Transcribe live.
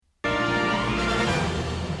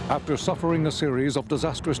After suffering a series of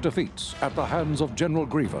disastrous defeats at the hands of General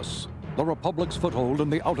Grievous, the Republic's foothold in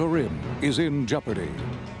the Outer Rim is in jeopardy.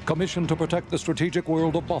 Commissioned to protect the strategic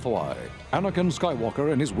world of Bothawai, Anakin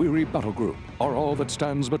Skywalker and his weary battle group are all that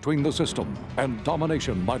stands between the system and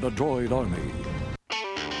domination by the droid army.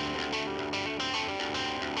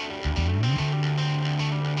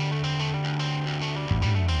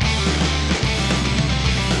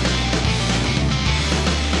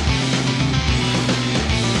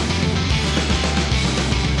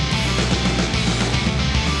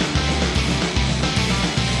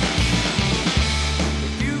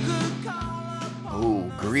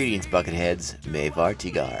 Greetings, Bucketheads. Mavar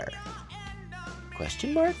Tigar.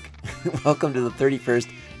 Question mark? Welcome to the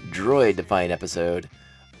 31st droid-defined episode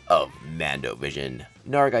of Mando Vision.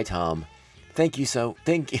 Nargai Tom, thank you so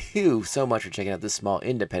much for checking out this small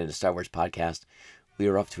independent Star Wars podcast. We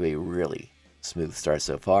are off to a really smooth start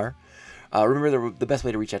so far. Remember, the best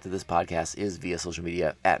way to reach out to this podcast is via social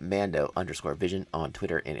media at Mando_Vision on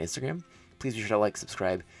Twitter and Instagram. Please be sure to like,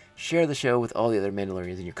 subscribe, share the show with all the other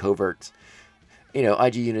Mandalorians in your coverts. You know,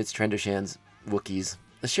 IG units, Trendoshans, Wookiees.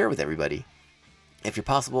 Let's share with everybody. If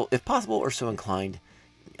possible or so inclined,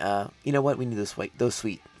 you know what? We need those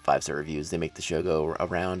sweet 5-star reviews. They make the show go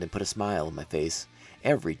around and put a smile on my face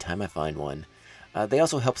every time I find one. They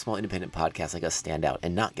also help small independent podcasts like us stand out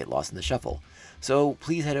and not get lost in the shuffle. So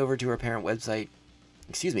please head over to our parent website.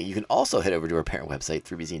 You can also head over to our parent website,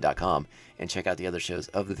 3bzine.com, and check out the other shows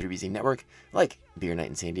of the 3BZ Network, like Beer Night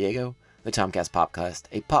in San Diego, the Tomcast Popcast,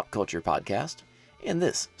 a pop culture podcast, and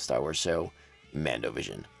this Star Wars show, Mando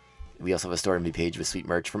Vision. We also have a store and page with sweet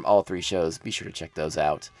merch from all 3 shows. Be sure to check those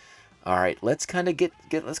out. All right, let's kind of get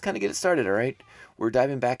it started. All right, we're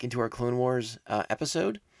diving back into our Clone Wars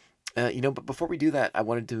episode. But before we do that, I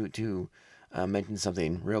wanted to mention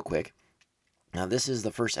something real quick. Now, this is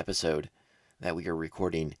the first episode that we are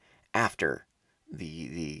recording after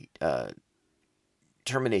the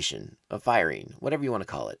termination of firing, whatever you want to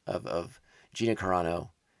call it, of Gina Carano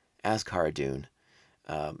as Cara Dune.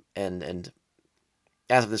 And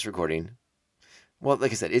as of this recording, well,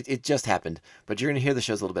 like I said, it just happened, but you're going to hear the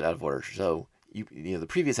show's a little bit out of order. So, the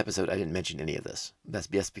previous episode, I didn't mention any of this. That's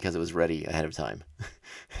just because it was ready ahead of time.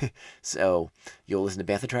 So, you'll listen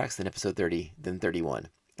to Bantha Tracks, then episode 30, then 31,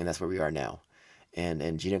 and that's where we are now.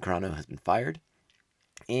 And Gina Carano has been fired.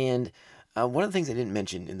 And one of the things I didn't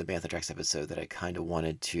mention in the Bantha Tracks episode that I kind of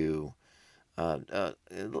wanted to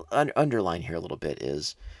underline here a little bit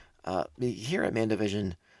is, here at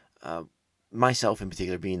Mandovision, myself in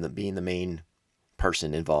particular being the main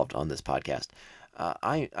person involved on this podcast,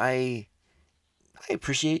 I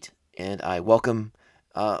appreciate and I welcome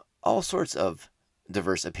all sorts of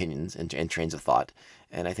diverse opinions and trains of thought,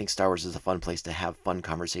 and I think Star Wars is a fun place to have fun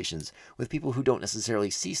conversations with people who don't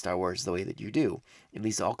necessarily see Star Wars the way that you do. It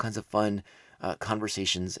leads to all kinds of fun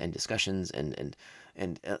conversations and discussions, and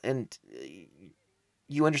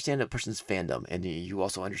you understand a person's fandom, and you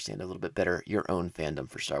also understand a little bit better your own fandom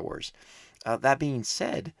for Star Wars. That being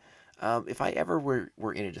said, if I ever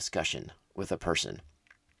were in a discussion with a person,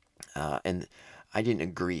 and I didn't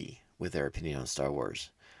agree with their opinion on Star Wars,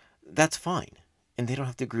 that's fine. And they don't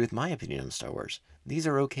have to agree with my opinion on Star Wars. These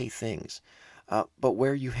are okay things. But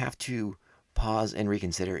where you have to pause and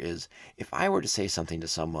reconsider is, if I were to say something to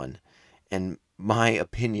someone, and my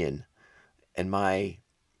opinion and my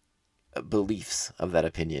beliefs of that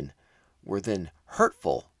opinion were then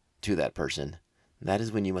hurtful to that person, that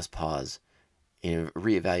is when you must pause and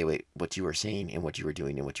reevaluate what you were saying and what you were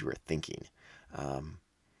doing and what you were thinking.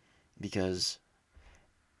 Because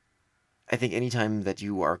I think anytime that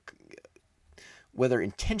you are, whether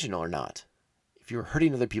intentional or not, if you're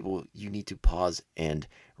hurting other people, you need to pause and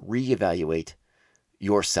reevaluate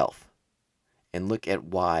yourself and look at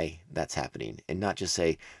why that's happening, and not just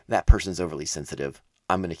say, that person's overly sensitive,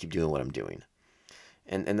 I'm going to keep doing what I'm doing.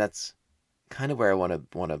 And that's kind of where I want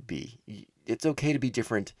to be. It's okay to be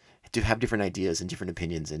different, to have different ideas and different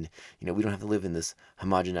opinions, and we don't have to live in this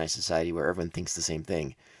homogenized society where everyone thinks the same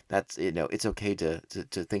thing. That's it's okay to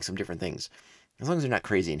think some different things, as long as they're not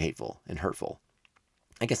crazy and hateful and hurtful.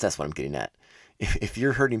 I guess that's what I'm getting at. If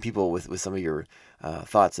you're hurting people with some of your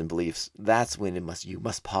thoughts and beliefs, that's when you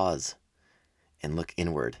must pause and look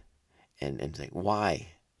inward and think, why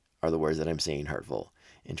are the words that I'm saying hurtful?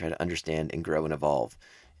 And try to understand and grow and evolve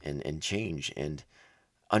and change and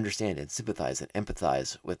understand and sympathize and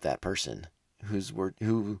empathize with that person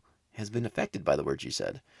who has been affected by the words you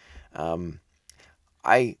said.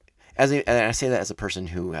 I say that as a person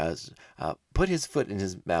who has put his foot in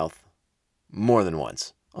his mouth more than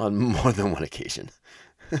once, on more than one occasion.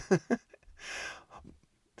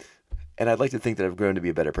 and I'd like to think that I've grown to be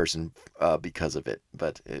a better person because of it.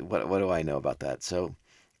 But what do I know about that? So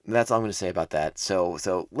that's all I'm going to say about that. So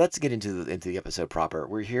let's get into the episode proper.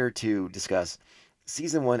 We're here to discuss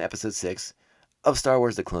Season 1, Episode 6 of Star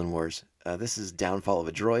Wars The Clone Wars. This is Downfall of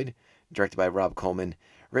a Droid, directed by Rob Coleman,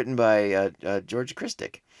 written by George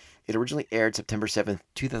Christic. It originally aired September 7th,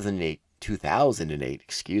 2008,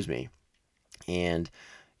 excuse me. And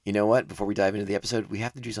you know what? Before we dive into the episode, we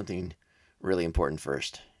have to do something really important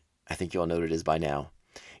first. I think you all know what it is by now.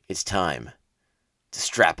 It's time to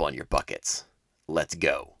strap on your buckets. Let's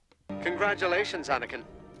go. Congratulations, Anakin.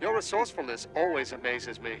 Your resourcefulness always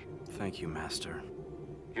amazes me. Thank you, Master.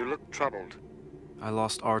 You look troubled. I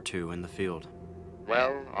lost R2 in the field.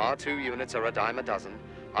 Well, R2 units are a dime a dozen.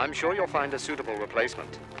 I'm sure you'll find a suitable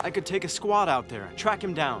replacement. I could take a squad out there, track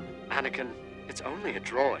him down. Anakin, it's only a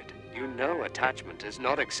droid. You know attachment is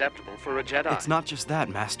not acceptable for a Jedi. It's not just that,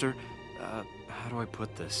 Master. How do I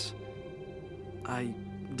put this? I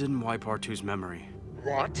didn't wipe R2's memory.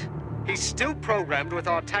 What? He's still programmed with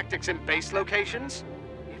our tactics in base locations?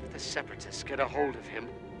 If the Separatists get a hold of him,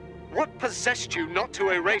 what possessed you not to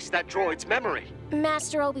erase that droid's memory?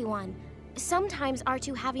 Master Obi-Wan, sometimes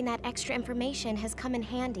R2 having that extra information has come in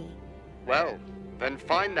handy. Well, then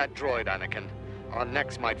find that droid, Anakin. Our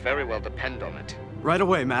necks might very well depend on it. Right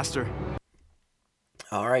away, Master.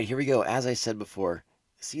 All right, here we go. As I said before,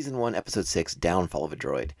 Season 1, Episode 6, Downfall of a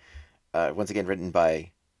Droid. Once again, written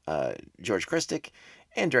by George Christic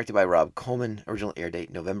and directed by Rob Coleman. Original air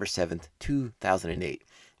date, November 7th, 2008.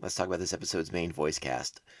 Let's talk about this episode's main voice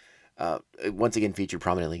cast. Once again featured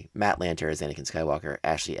prominently Matt Lanter as Anakin Skywalker,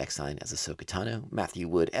 Ashley Eckstein as Ahsoka Tano, Matthew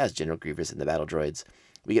Wood as General Grievous in the Battle Droids.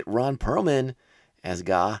 We get Ron Perlman as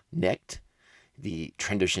Ga Necht, the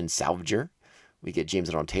Trandoshan Salvager. We get James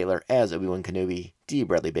Arnold Taylor as Obi-Wan Kenobi, D.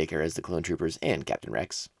 Bradley Baker as the Clone Troopers and Captain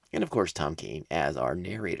Rex, and of course Tom Kane as our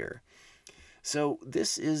narrator. So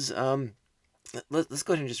this is, let's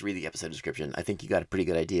go ahead and just read the episode description. I think you got a pretty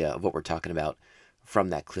good idea of what we're talking about from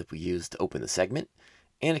that clip we used to open the segment.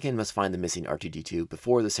 Anakin must find the missing R2-D2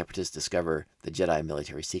 before the Separatists discover the Jedi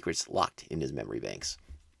military secrets locked in his memory banks.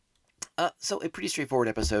 So a pretty straightforward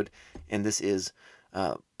episode, and this is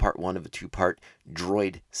part one of a two-part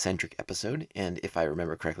droid-centric episode. And if I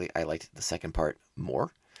remember correctly, I liked the second part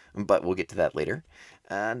more, but we'll get to that later.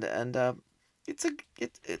 And it's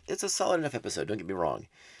a solid enough episode. Don't get me wrong.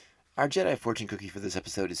 Our Jedi fortune cookie for this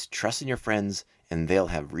episode is trust in your friends, and they'll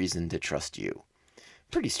have reason to trust you.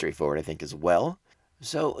 Pretty straightforward, I think, as well.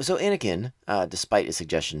 So Anakin, despite a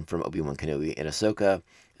suggestion from Obi-Wan Kenobi and Ahsoka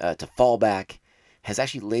to fall back, has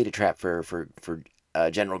actually laid a trap for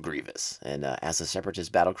General Grievous. And as the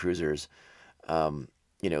Separatist battle cruisers,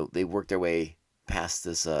 they work their way past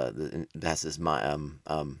this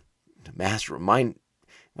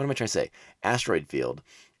asteroid field.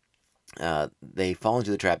 They fall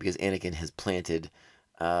into the trap because Anakin has planted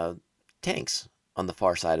tanks on the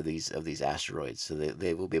far side of these asteroids, so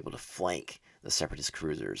they will be able to flank the Separatist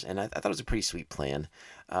cruisers. And I thought it was a pretty sweet plan.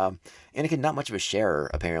 Anakin, not much of a sharer,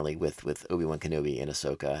 apparently, with Obi-Wan Kenobi and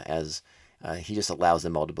Ahsoka, as he just allows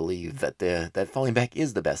them all to believe that falling back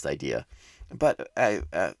is the best idea. But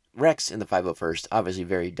Rex in the 501st, obviously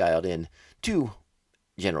very dialed in to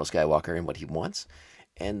General Skywalker and what he wants,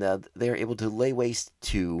 and they're able to lay waste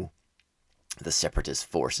to the Separatist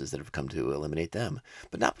forces that have come to eliminate them.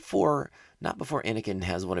 But not before Anakin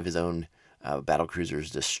has one of his own battle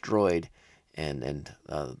cruisers destroyed, and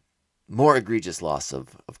more egregious loss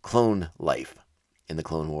of clone life in the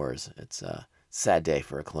Clone Wars. It's a sad day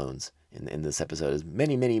for clones in this episode, as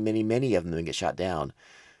many of them get shot down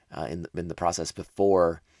in the process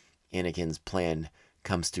before Anakin's plan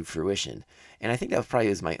comes to fruition. And I think that probably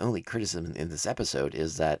is my only criticism in this episode,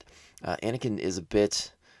 is that Anakin is a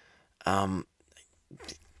bit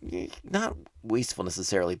not wasteful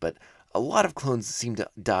necessarily, but a lot of clones seem to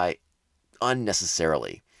die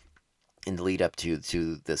unnecessarily in the lead up to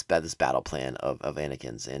this battle plan of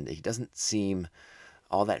Anakin's, and he doesn't seem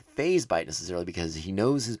all that fazed by it necessarily, because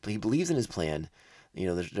he believes in his plan.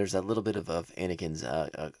 There's a little bit of Anakin's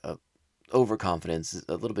overconfidence,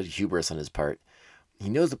 a little bit of hubris on his part. He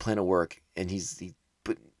knows the plan will work, and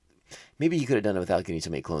but maybe he could have done it without getting so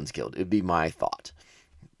many clones killed. It'd be my thought,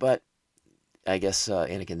 but I guess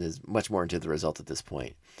Anakin is much more into the result at this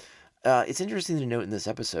point. It's interesting to note in this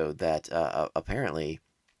episode that apparently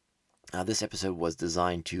this episode was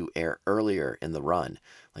designed to air earlier in the run.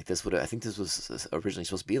 I think this was originally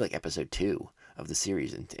supposed to be like episode 2 of the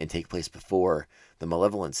series and take place before the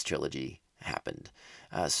Malevolence trilogy happened.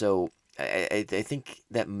 So I think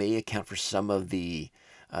that may account for some of the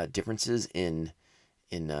differences in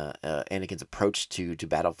Anakin's approach to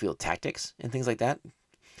battlefield tactics and things like that.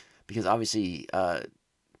 because obviously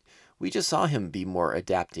we just saw him be more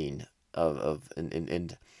adapting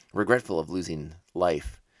and regretful of losing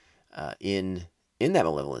life in that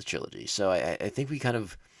Malevolence trilogy. So I think we kind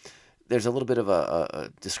of, there's a little bit of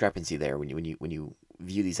a discrepancy there when you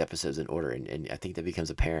view these episodes in order, and I think that becomes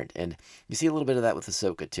apparent. And you see a little bit of that with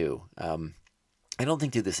Ahsoka too. I don't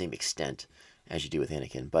think to the same extent as you do with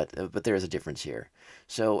Anakin, but there is a difference here.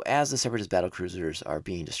 So as the Separatist battlecruisers are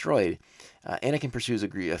being destroyed, Anakin pursues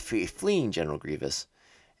a fleeing General Grievous,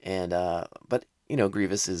 and but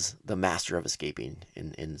Grievous is the master of escaping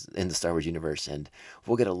in the Star Wars universe, and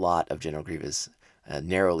we'll get a lot of General Grievous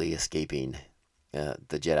narrowly escaping the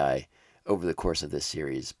Jedi over the course of this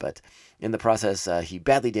series. But in the process, he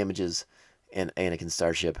badly damages Anakin's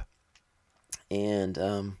starship, and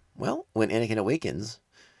when Anakin awakens,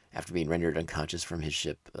 after being rendered unconscious from his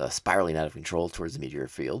ship spiraling out of control towards the meteor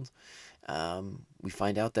field, we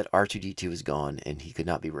find out that R2-D2 is gone and he could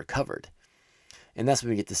not be recovered. And that's when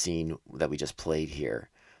we get the scene that we just played here,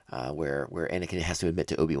 where Anakin has to admit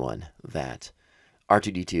to Obi-Wan that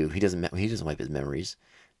R2-D2, he doesn't wipe his memories.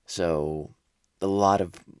 So a lot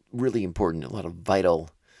of really important, a lot of vital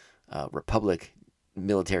Republic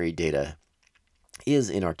military data is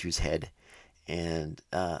in R2's head. And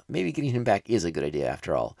maybe getting him back is a good idea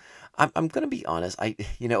after all. I'm going to be honest. I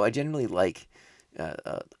generally like.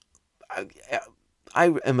 I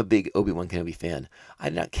am a big Obi-Wan Kenobi fan. I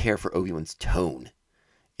did not care for Obi-Wan's tone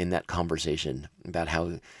in that conversation about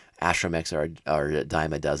how astromechs are a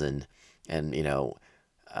dime a dozen, and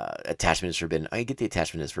attachment is forbidden. I get the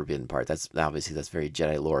attachment is forbidden part. That's very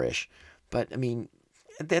Jedi lore-ish. But I mean,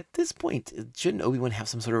 at this point, shouldn't Obi-Wan have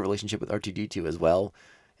some sort of relationship with R2-D2 as well?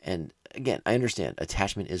 And again, I understand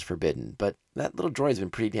attachment is forbidden, but that little droid's been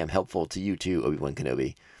pretty damn helpful to you too, Obi-Wan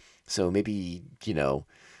Kenobi. So maybe,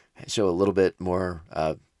 show a little bit more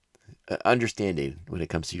understanding when it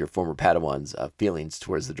comes to your former Padawan's feelings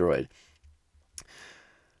towards the droid.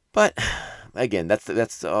 But again, that's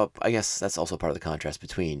I guess that's also part of the contrast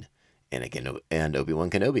between Anakin and Obi-Wan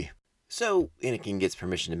Kenobi. So Anakin gets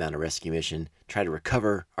permission to mount a rescue mission, try to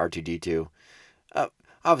recover R2-D2.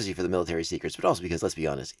 Obviously for the military secrets, but also because, let's be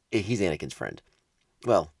honest, he's Anakin's friend.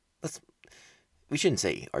 Well, we shouldn't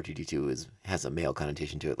say R2-D2 has a male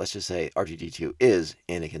connotation to it. Let's just say R2-D2 is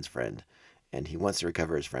Anakin's friend, and he wants to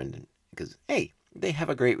recover his friend because, hey, they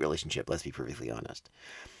have a great relationship, let's be perfectly honest.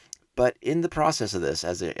 But in the process of this,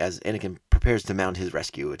 as Anakin prepares to mount his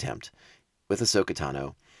rescue attempt with Ahsoka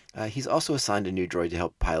Tano, he's also assigned a new droid to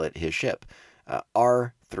help pilot his ship,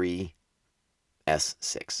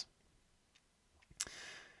 R3S6.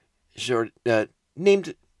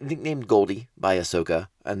 Nicknamed Goldie by Ahsoka,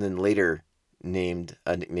 and then later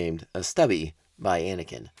nicknamed Stubby by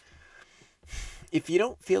Anakin. If you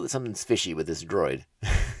don't feel that something's fishy with this droid,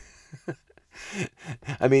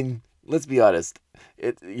 I mean, let's be honest.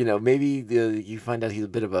 Maybe you find out he's a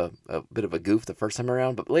bit of a goof the first time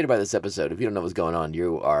around, but later by this episode, if you don't know what's going on,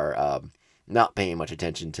 you are not paying much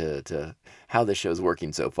attention to how this show's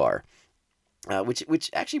working so far. Which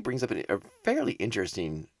actually brings up a fairly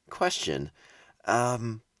interesting question.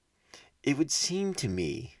 It would seem to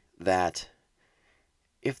me that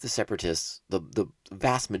if the Separatists, the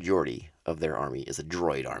vast majority of their army is a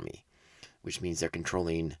droid army, which means they're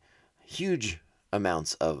controlling huge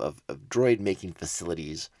amounts of droid making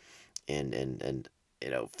facilities and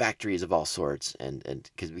factories of all sorts,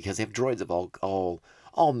 and because they have droids of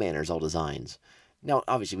all manners, all designs. Now,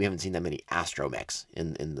 obviously, we haven't seen that many astromechs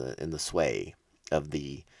in the sway of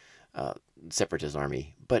the Separatist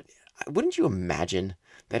army, but wouldn't you imagine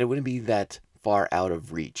that it wouldn't be that far out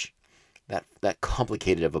of reach, that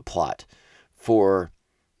complicated of a plot for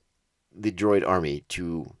the droid army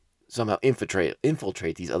to somehow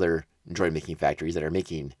infiltrate these other droid making factories that are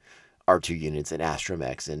making R2 units and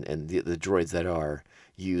astromechs and the droids that are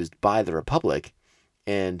used by the Republic,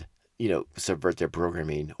 and subvert their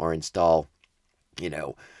programming or install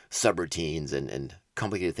subroutines and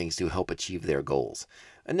complicated things to help achieve their goals.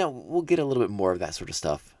 And now we'll get a little bit more of that sort of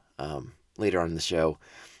stuff later on in the show.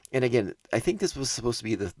 And again, I think this was supposed to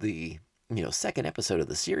be the second episode of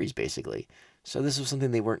the series, basically. So this was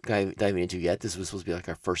something they weren't diving into yet. This was supposed to be like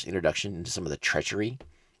our first introduction into some of the treachery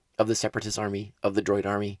of the Separatist army, of the droid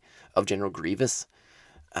army, of General Grievous.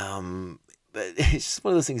 But it's just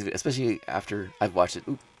one of those things, especially after I've watched it.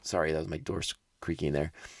 Oops, sorry, that was my door creaking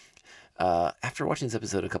there. After watching this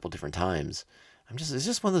episode a couple different times, it's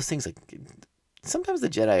just one of those things, like, sometimes the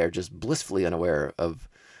Jedi are just blissfully unaware of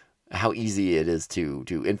how easy it is to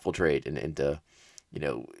infiltrate and to,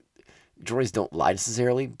 droids don't lie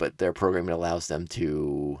necessarily, but their programming allows them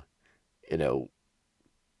to,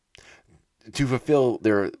 to fulfill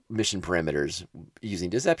their mission parameters using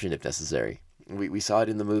deception if necessary. We saw it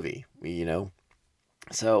in the movie,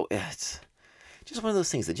 So it's just one of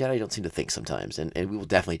those things the Jedi don't seem to think sometimes, and we will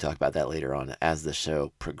definitely talk about that later on as the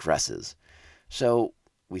show progresses. So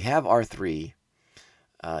we have R3.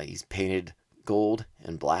 He's painted gold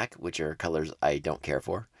and black, which are colors I don't care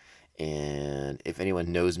for. And if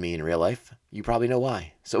anyone knows me in real life, you probably know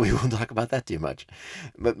why. So we won't talk about that too much.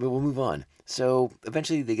 But we'll move on. So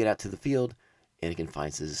eventually they get out to the field. Anakin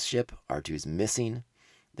finds his ship. R2 is missing.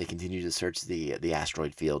 They continue to search the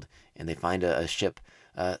asteroid field, and they find a ship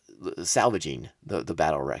salvaging the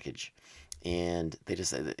battle wreckage. And they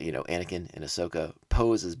just, Anakin and Ahsoka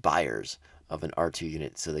pose as buyers of an R2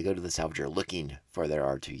 unit. So they go to the salvager looking for their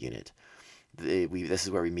R2 unit. This is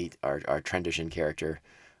where we meet our Trandoshan character,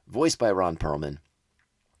 voiced by Ron Perlman.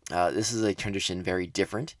 This is a Trandoshan very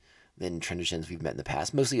different than Trandoshans we've met in the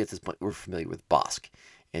past. Mostly at this point, we're familiar with Bossk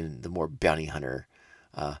and the more bounty hunter,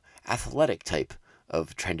 athletic type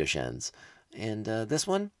of Trandoshans. And this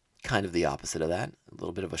one, kind of the opposite of that. A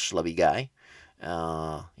little bit of a schlubby guy.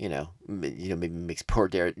 Maybe makes poor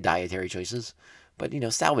dietary choices. But,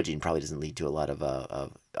 salvaging probably doesn't lead to a lot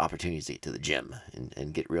of opportunities to get to the gym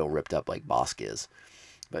and get real ripped up like Bossk is.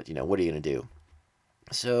 But, what are you going to do?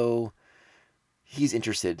 So he's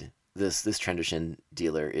interested, this Trandoshan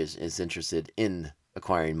dealer is interested in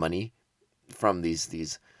acquiring money from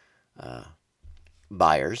these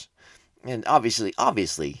buyers. And obviously,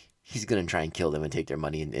 he's going to try and kill them and take their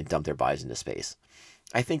money and dump their buys into space.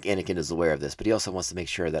 I think Anakin is aware of this, but he also wants to make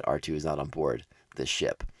sure that R2 is not on board this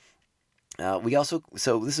ship.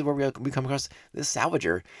 So this is where we come across this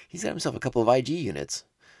salvager. He's got himself a couple of IG units,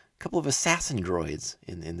 a couple of assassin droids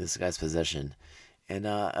in this guy's possession. And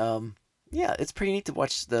it's pretty neat to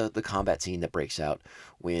watch the combat scene that breaks out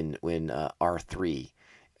when R3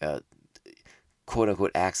 quote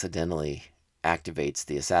unquote accidentally activates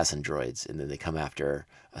the assassin droids, and then they come after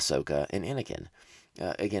Ahsoka and Anakin.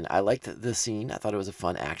 Again, I liked the scene. I thought it was a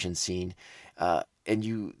fun action scene. I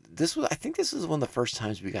think this was one of the first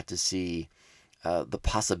times we got to see the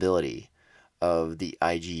possibility of the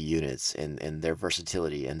IG units and their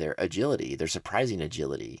versatility and their agility, their surprising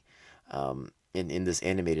agility in this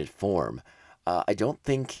animated form. I don't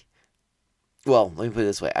think. Well, let me put it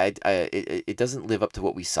this way. It doesn't live up to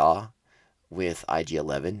what we saw with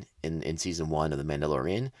IG-11 in season 1 of The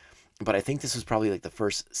Mandalorian, but I think this was probably like the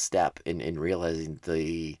first step in realizing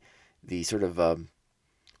the sort of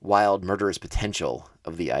wild murderous potential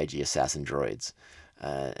of the IG assassin droids,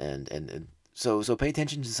 so pay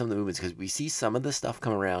attention to some of the movements, because we see some of the stuff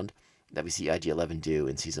come around that we see IG-11 do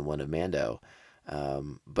in season 1 of Mando,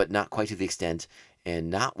 but not quite to the extent and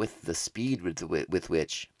not with the speed with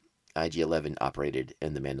which IG-11 operated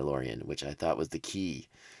in The Mandalorian, which I thought was the key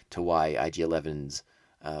to why IG-11's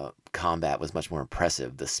combat was much more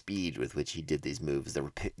impressive. The speed with which he did these moves,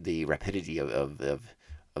 the rapidity of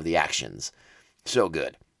the actions, so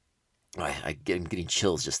good. I'm getting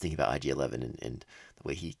chills just thinking about IG-11 and the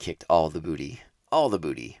way he kicked all the booty.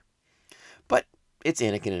 But it's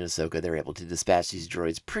Anakin and Ahsoka. They're able to dispatch these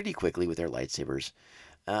droids pretty quickly with their lightsabers.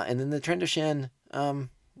 And then the Trandoshan,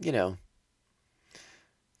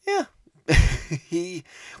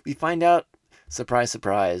 we find out, surprise,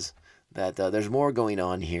 surprise, that there's more going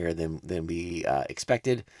on here than we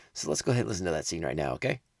expected. So let's go ahead and listen to that scene right now,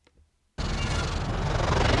 okay?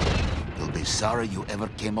 You'll be sorry you ever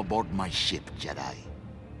came aboard my ship, Jedi.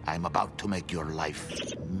 I'm about to make your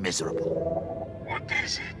life miserable. What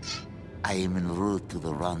is it? I am en route to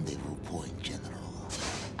the rendezvous point, General.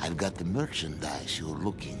 I've got the merchandise you're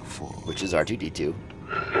looking for. Which is R2-D2.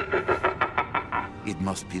 It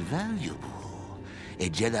must be valuable. A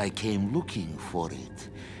Jedi came looking for it.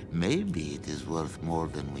 Maybe it is worth more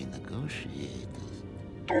than we negotiated.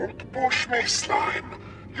 Don't push me, Slime.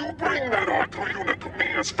 You bring that R2 unit to me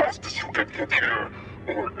as fast as you can get here,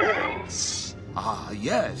 or else. Ah,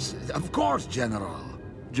 yes, of course, General.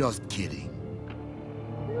 Just kidding.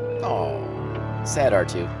 Oh, sad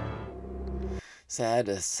R2. Sad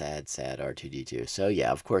R2-D2. So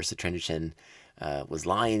yeah, of course, the Trandoshan was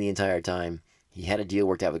lying the entire time. He had a deal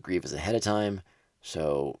worked out with Grievous ahead of time.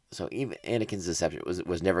 So even Anakin's deception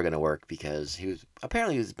was never going to work, because he was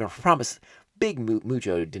promised big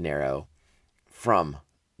mucho dinero from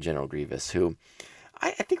General Grievous, who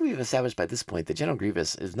I think we've established by this point that General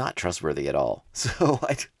Grievous is not trustworthy at all. So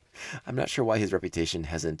I'm not sure why his reputation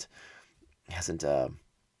hasn't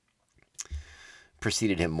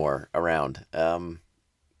preceded him more around.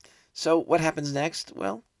 So what happens next?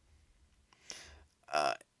 Well,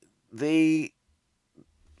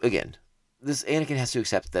 this Anakin has to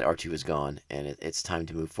accept that R2 is gone, and it's time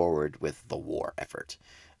to move forward with the war effort.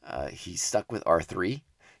 He's stuck with R3.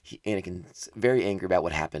 Anakin's very angry about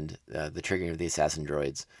what happened, the triggering of the assassin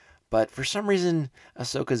droids. But for some reason,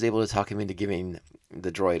 Ahsoka is able to talk him into giving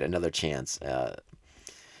the droid another chance.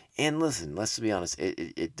 And listen, let's be honest,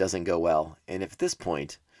 it doesn't go well. And if at this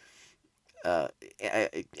point,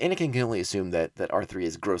 Anakin can only assume that R3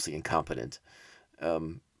 is grossly incompetent,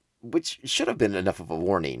 which should have been enough of a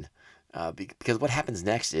warning. Because what happens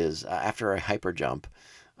next is, after a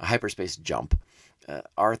hyperspace jump,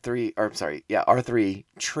 R3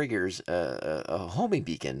 triggers a homing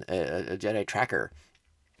beacon, a Jedi tracker,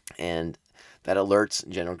 and that alerts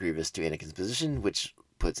General Grievous to Anakin's position, which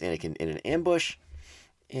puts Anakin in an ambush,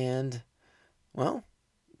 and, well,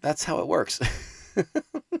 that's how it works.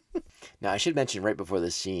 Now, I should mention right before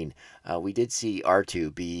this scene, we did see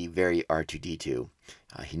R2 be very R2-D2.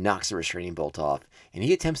 He knocks the restraining bolt off, and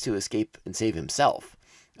he attempts to escape and save himself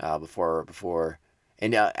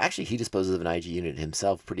and actually he disposes of an IG unit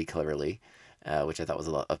himself pretty cleverly, which I thought was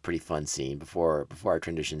a pretty fun scene before our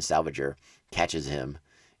transition salvager catches him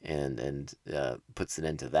and puts an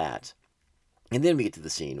end to that. And then we get to the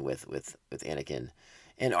scene with Anakin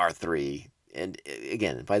and R3. And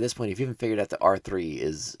again, by this point, if you haven't figured out that R3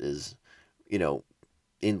 is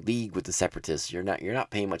in league with the Separatists, you're not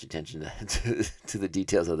paying much attention to the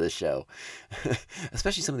details of this show,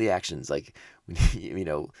 especially some of the actions, like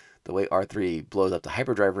the way R3 blows up the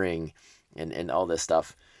hyperdrive ring and all this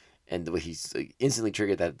stuff, and the way he's instantly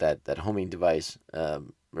triggered that homing device,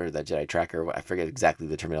 or that Jedi tracker. I forget exactly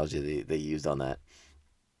the terminology they used on that.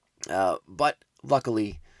 But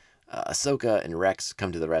luckily, Ahsoka and Rex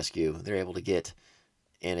come to the rescue. They're able to get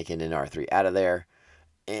Anakin and R3 out of there.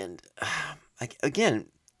 And again,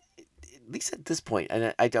 at least at this point,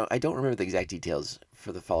 and I don't remember the exact details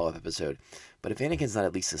for the follow-up episode, but if Anakin's not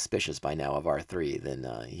at least suspicious by now of R3, then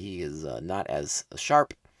he is not as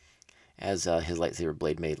sharp as his lightsaber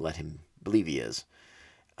blade may let him believe he is.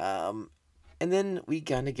 And then we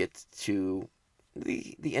kind of get to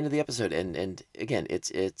the end of the episode, and again,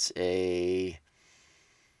 it's a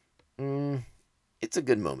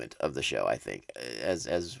good moment of the show, I think, as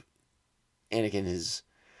Anakin is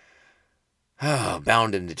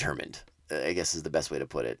bound and determined, I guess is the best way to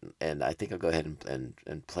put it. And I think I'll go ahead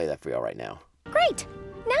and play that for y'all right now. Great!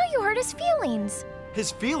 Now you hurt his feelings.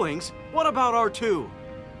 His feelings? What about R2?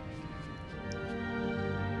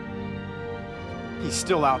 He's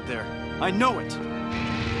still out there. I know it.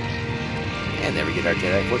 And there we get our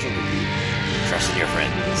Jedi Fortune cookie. Trust in your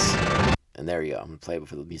friends. And there you go. I'm going to play it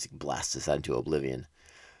before the music blasts us out into oblivion.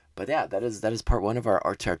 But yeah, that is part one of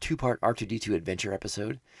our two-part R2-D2 adventure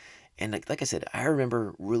episode. And like I said, I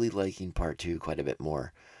remember really liking part two quite a bit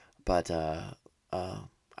more. But I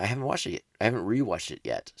haven't watched it yet. I haven't rewatched it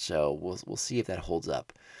yet. So we'll see if that holds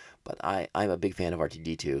up. But I'm a big fan of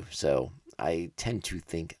R2-D2, so I tend to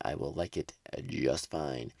think I will like it just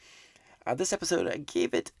fine. This episode, I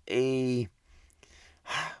gave it I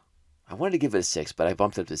wanted to give it a 6, but I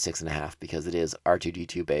bumped it up to 6.5 because it is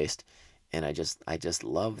R2-D2 based, and I just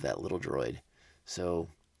love that little droid. So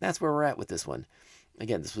that's where we're at with this one.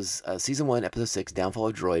 Again, this was Season 1, Episode 6, Downfall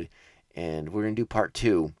of Droid, and we're going to do Part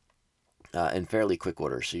 2 in fairly quick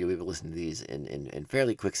order, so you'll be able to listen to these in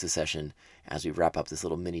fairly quick succession as we wrap up this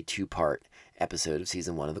little mini 2-part episode of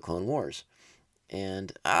Season 1 of the Clone Wars.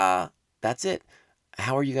 And that's it.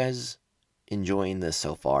 How are you guys enjoying this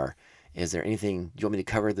so far? Is there anything, do you want me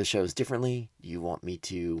to cover the shows differently? Do you want me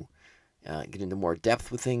to get into more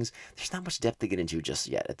depth with things? There's not much depth to get into just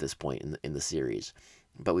yet at this point in the series.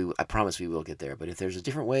 But I promise we will get there. But if there's a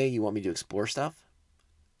different way you want me to explore stuff,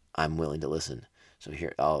 I'm willing to listen. So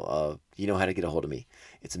here, you know how to get a hold of me.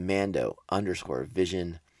 It's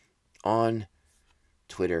Mando_Vision on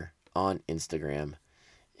Twitter, on Instagram,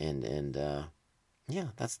 and yeah,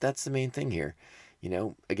 that's the main thing here. You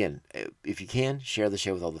know, again, if you can, share the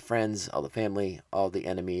show with all the friends, all the family, all the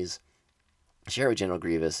enemies. Share it with General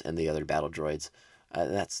Grievous and the other battle droids.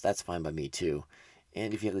 That's fine by me too.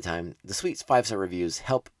 And if you have the time, the sweet 5-star reviews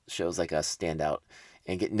help shows like us stand out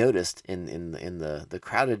and get noticed in the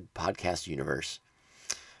crowded podcast universe.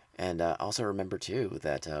 And also remember too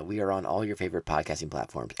that we are on all your favorite podcasting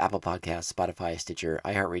platforms: Apple Podcasts, Spotify, Stitcher,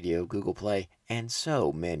 iHeartRadio, Google Play, and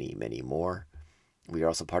so many, many more. We are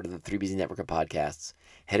also part of the 3BZ network of podcasts.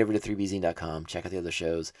 Head over to 3BZ.com, check out the other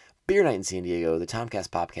shows: Beer Night in San Diego, the Tomcast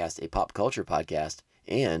Popcast, a pop culture podcast,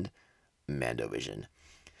 and Mandovision.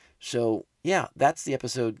 So yeah, that's the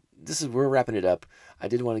episode. We're wrapping it up. I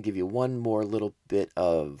did want to give you one more little bit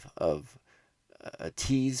of a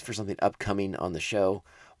tease for something upcoming on the show,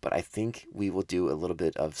 but I think we will do a little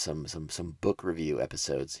bit of some book review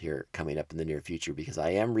episodes here coming up in the near future, because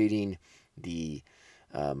I am reading the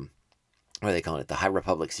what are they calling it? The High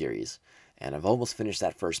Republic series. And I've almost finished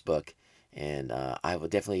that first book. And I will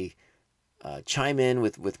definitely chime in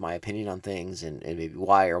with my opinion on things and maybe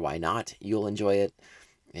why or why not you'll enjoy it.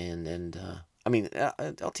 And I mean,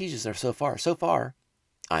 I'll tease you so far. So far,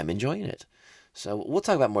 I'm enjoying it. So we'll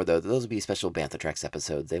talk about more though. Those will be special Bantha Treks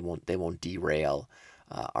episodes. They won't derail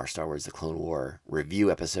our Star Wars: The Clone War review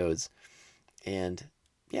episodes. And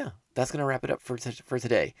yeah, that's gonna wrap it up for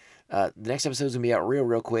today. The next episode is gonna be out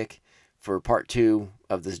real quick for part 2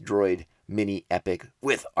 of this droid mini epic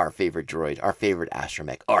with our favorite droid, our favorite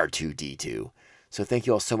astromech, R2D2. So thank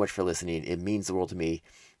you all so much for listening. It means the world to me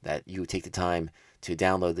that you take the time to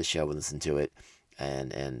download the show and listen to it.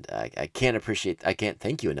 And I can't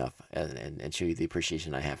thank you enough and show you the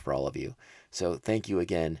appreciation I have for all of you. So thank you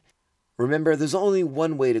again. Remember, there's only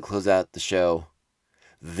one way to close out the show.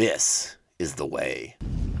 This is the way.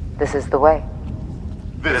 This is the way.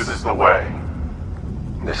 This is the way.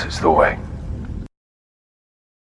 This is the way.